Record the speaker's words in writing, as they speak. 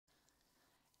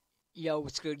Yo,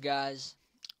 what's good, guys?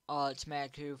 It's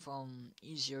Mac here from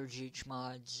Easy RGH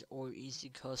Mods or Easy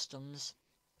Customs.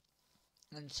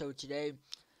 And so today,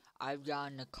 I've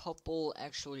gotten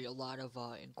actually a lot of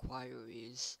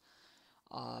inquiries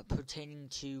pertaining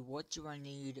to what do I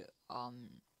need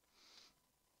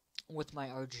with my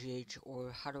RGH,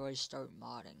 or how do I start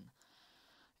modding.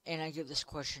 And I get this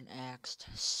question asked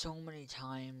so many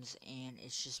times, and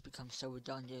it's just become so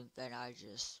redundant that I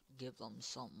just give them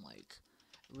some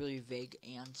really vague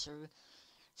answer.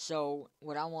 So,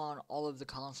 what I want all of the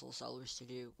console sellers to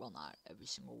do, well, not every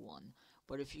single one,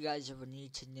 but if you guys ever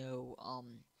need to know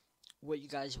what you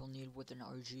guys will need with an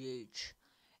RGH,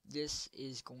 this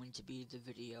is going to be the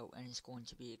video, and it's going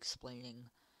to be explaining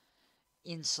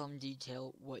in some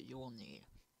detail what you will need.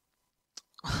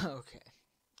 Okay,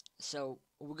 so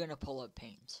we're going to pull up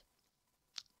Paint.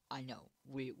 I know,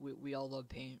 we all love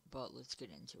Paint, but let's get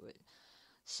into it.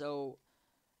 So,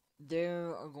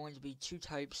 there are going to be two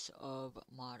types of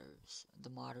modders.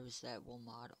 The modders that will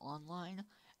mod online,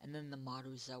 and then the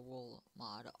modders that will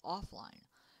mod offline.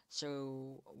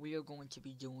 So we are going to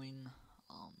be doing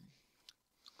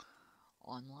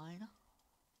online,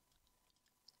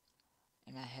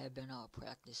 and I have been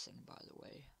practicing, by the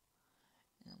way.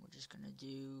 And we're just going to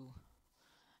do,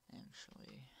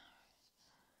 actually,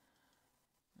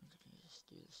 we can just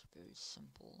do this very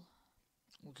simple.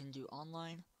 We can do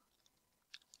online,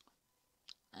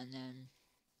 and then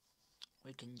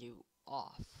we can do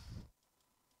offline.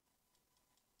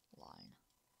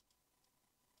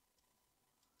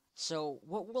 So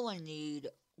what will I need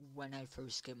when I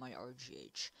first get my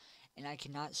RGH? And I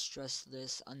cannot stress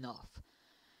this enough.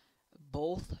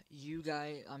 Both you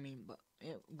guys,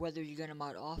 whether you're gonna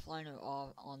mod offline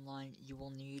or online, you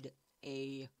will need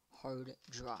a hard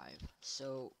drive.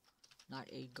 So, not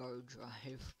a guard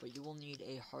drive, but you will need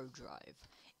a hard drive.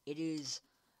 It is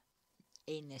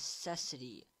a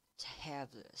necessity to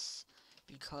have this,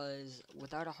 because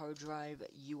without a hard drive,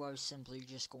 you are simply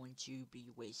just going to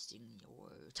be wasting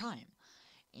your time,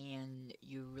 and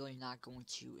you're really not going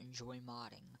to enjoy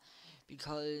modding,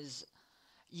 because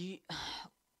you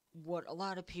what a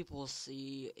lot of people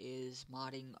see is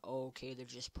modding. Oh, okay, they're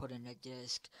just putting a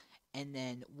disc, and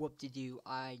then whoop-de-doo,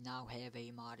 I now have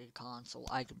a modded console.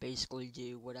 I can basically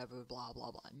do whatever, blah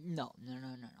blah blah. No, no, no,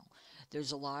 no, no.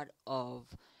 There's a lot of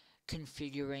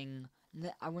configuring.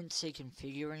 I wouldn't say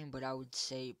configuring, but I would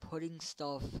say putting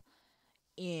stuff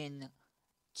in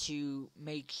to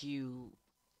make you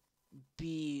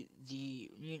be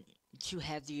to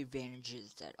have the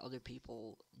advantages that other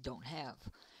people don't have.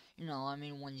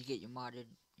 When you get your modded,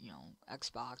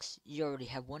 Xbox, you already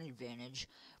have one advantage,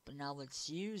 but now let's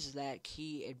use that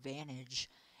key advantage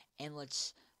and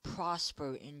let's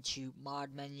prosper into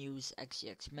mod menus,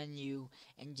 XEX menu,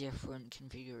 and different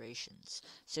configurations.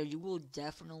 So you will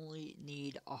definitely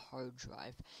need a hard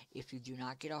drive. If you do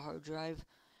not get a hard drive,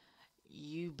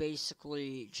 you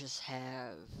basically just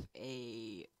have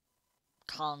a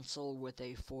console with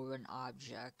a foreign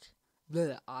object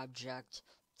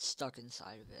stuck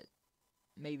inside of it.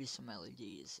 Maybe some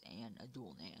LEDs and a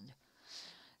dual NAND.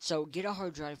 So get a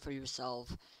hard drive for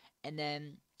yourself, and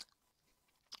then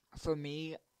for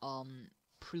me,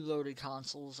 preloaded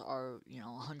consoles are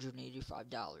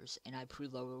 $185, and I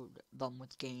preload them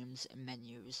with games and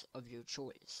menus of your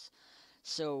choice.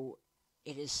 So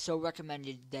it is so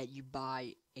recommended that you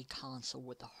buy a console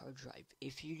with a hard drive.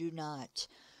 If you do not,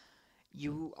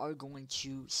 you are going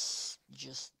to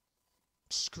just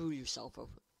screw yourself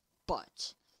over.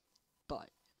 But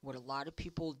what a lot of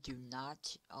people do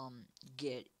not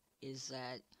get is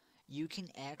that you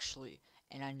can actually,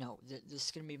 and I know that this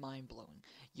is going to be mind blowing,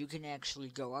 you can actually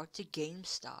go out to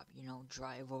GameStop,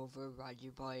 drive over, ride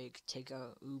your bike, take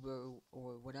a Uber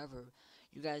or whatever.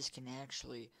 You guys can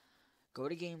actually go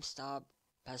to GameStop,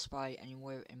 Best Buy,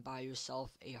 anywhere, and buy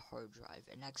yourself a hard drive.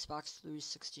 An Xbox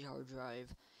 360 hard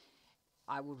drive,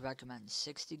 I would recommend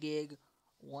 60 gig,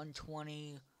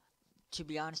 120. To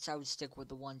be honest, I would stick with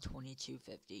the 120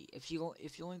 250. If you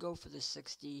only go for the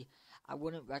 60, I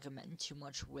wouldn't recommend too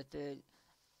much with it.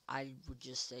 I would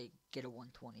just say get a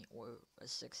 120 or a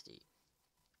 60.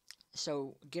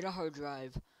 So get a hard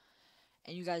drive,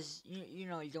 and you guys, you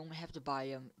don't have to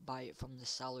buy it from the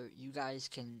seller. You guys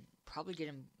can probably get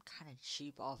them kind of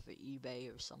cheap off of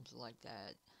eBay or something like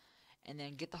that, and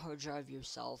then get the hard drive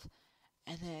yourself.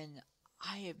 And then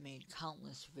I have made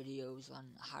countless videos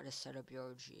on how to set up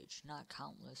your RGH. Not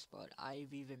countless, but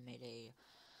I've even made a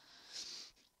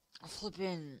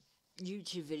flippin'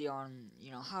 YouTube video on,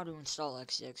 how to install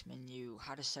XEX menu,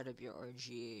 how to set up your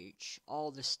RGH, all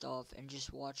this stuff, and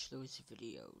just watch those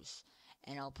videos.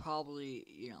 and I'll probably,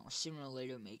 sooner or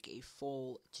later make a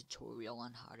full tutorial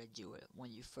on how to do it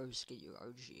when you first get your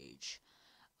RGH.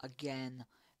 Again,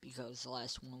 because the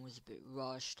last one was a bit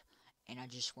rushed, and I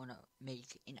just want to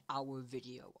make an hour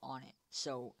video on it.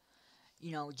 So,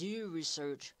 do your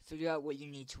research, figure out what you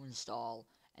need to install,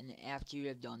 and then after you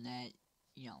have done that,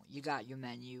 you got your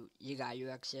menu, you got your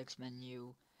XX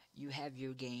menu, you have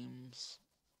your games,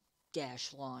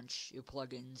 dash launch, your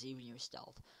plugins, even your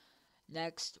stealth.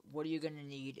 Next, what are you going to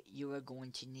need? You are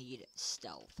going to need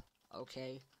stealth,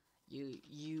 okay?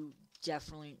 You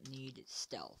definitely need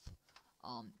stealth.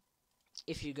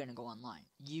 If you're going to go online.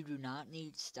 You do not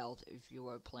need stealth if you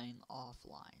are playing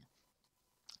offline.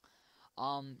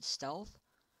 Stealth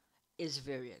is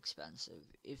very expensive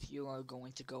if you are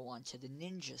going to go onto the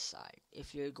ninja side.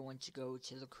 If you're going to go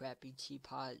to the crappy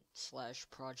teapot slash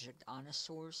project honest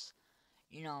source,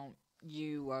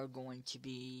 you are going to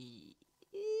be,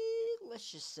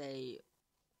 let's just say,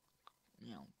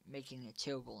 making a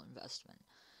terrible investment.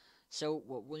 So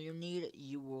what will you need?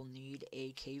 You will need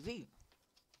a KV.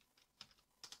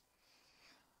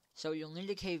 So you'll need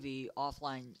a KV.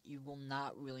 Offline, you will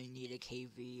not really need a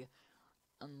KV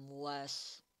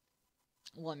unless,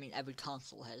 well, I mean, every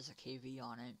console has a KV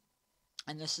on it.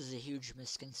 And this is a huge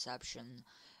misconception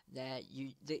that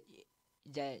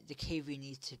the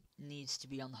KV needs to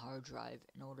be on the hard drive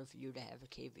in order for you to have a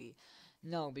KV.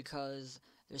 No, because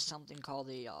there's something called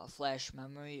a flash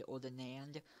memory, or the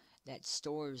NAND, that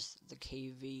stores the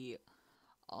KV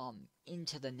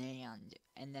into the NAND,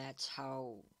 and that's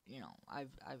how,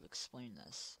 I've explained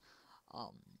this.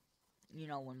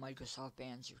 When Microsoft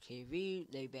bans your KV,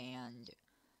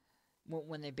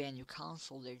 when they ban your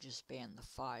console, they just ban the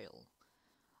file,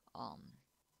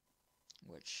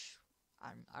 which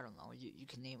I don't know. You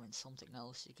can name it something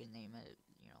else. You can name it,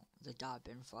 the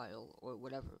 .bin file or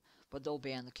whatever, but they'll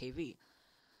ban the KV.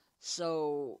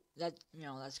 So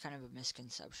that's kind of a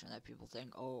misconception that people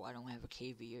think, oh, I don't have a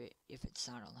KV if it's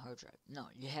not on the hard drive. No,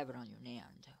 you have it on your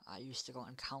NAND. I used to go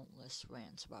on countless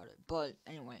rants about it, but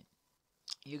anyway,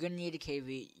 you're gonna need a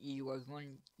KV. You are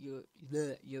going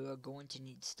to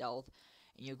need stealth,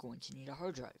 and you're going to need a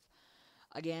hard drive.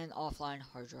 Again, offline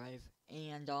hard drive.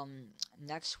 And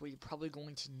next, what you're probably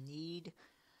going to need.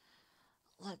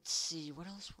 Let's see, what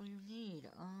else will you need?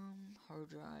 Hard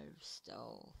drive,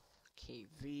 stealth,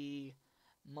 KV.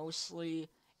 Mostly,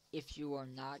 if you are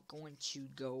not going to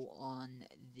go on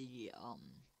the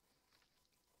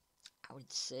I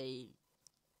would say,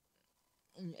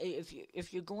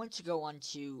 if you're going to go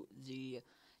onto the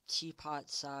teapot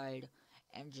side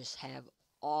and just have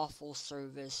awful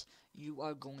service, you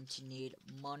are going to need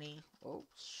money. Oh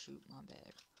shoot, my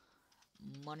bad.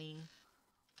 Money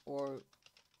or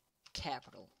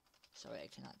capital. Sorry, I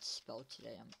cannot spell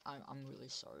today. I'm really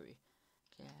sorry.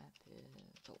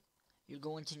 Capital. You're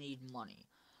going to need money.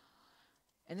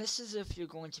 And this is if you're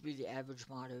going to be the average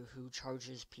modder who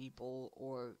charges people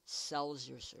or sells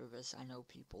your service. I know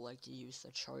people like to use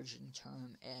the charging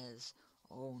term as,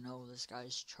 oh no, this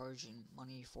guy's charging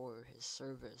money for his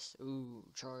service. Ooh,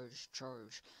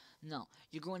 charge. No,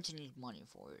 you're going to need money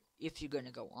for it if you're going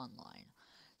to go online.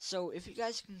 So if you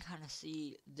guys can kind of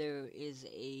see, there is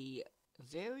a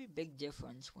very big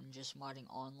difference when just modding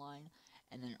online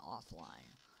and then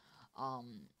offline.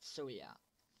 So yeah.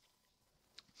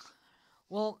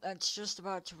 Well, that's just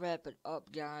about to wrap it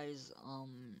up, guys.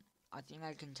 I think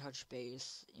I can touch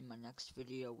base in my next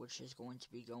video, which is going to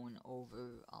be going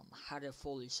over how to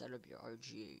fully set up your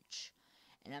RGH.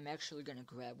 And I'm actually going to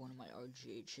grab one of my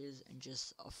RGHs and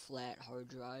just a flat hard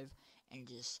drive and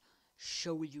just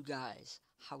show you guys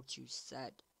how to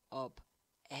set up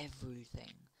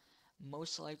everything.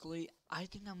 Most likely, I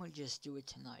think I'm going to just do it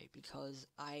tonight because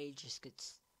I just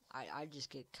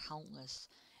get countless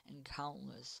and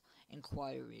countless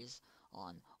inquiries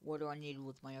on what do I need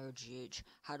with my RGH,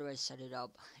 how do I set it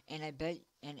up, and I bet,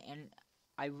 and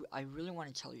I really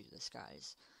want to tell you this,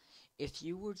 guys. If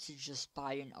you were to just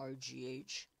buy an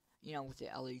RGH, with the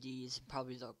LEDs,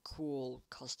 probably the cool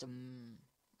custom,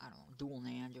 I don't know, dual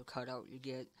NAND or cutout you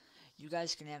get, you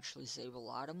guys can actually save a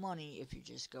lot of money if you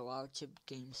just go out to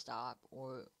GameStop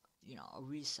or, a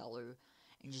reseller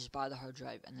and just buy the hard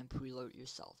drive and then preload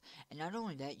yourself. And not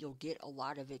only that, you'll get a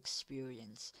lot of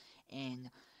experience, and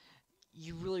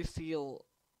you really feel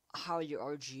how your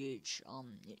RGH,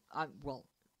 well,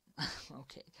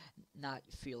 okay, not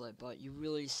feel it, but you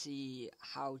really see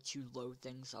how to load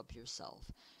things up yourself.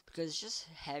 Because just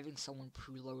having someone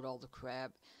preload all the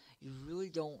crap, you really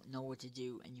don't know what to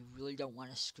do, and you really don't want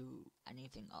to screw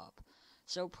anything up.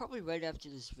 So probably right after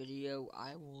this video,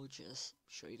 I will just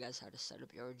show you guys how to set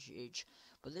up your RGH.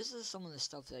 But this is some of the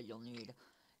stuff that you'll need.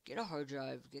 get a hard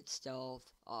drive, get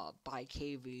stealth, buy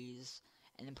KVs,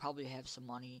 and then probably have some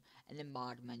money, and then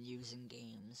mod menus in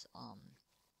games.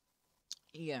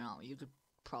 You know, you could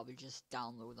probably just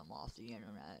download them off the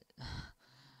internet.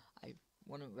 I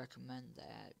wouldn't recommend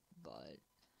that, but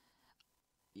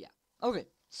yeah. Okay,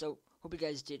 so hope you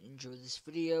guys did enjoy this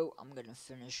video. I'm gonna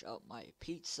finish up my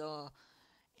pizza,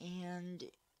 and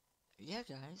yeah,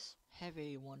 guys, have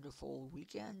a wonderful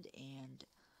weekend, and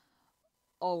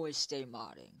always stay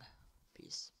modding.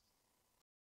 Peace.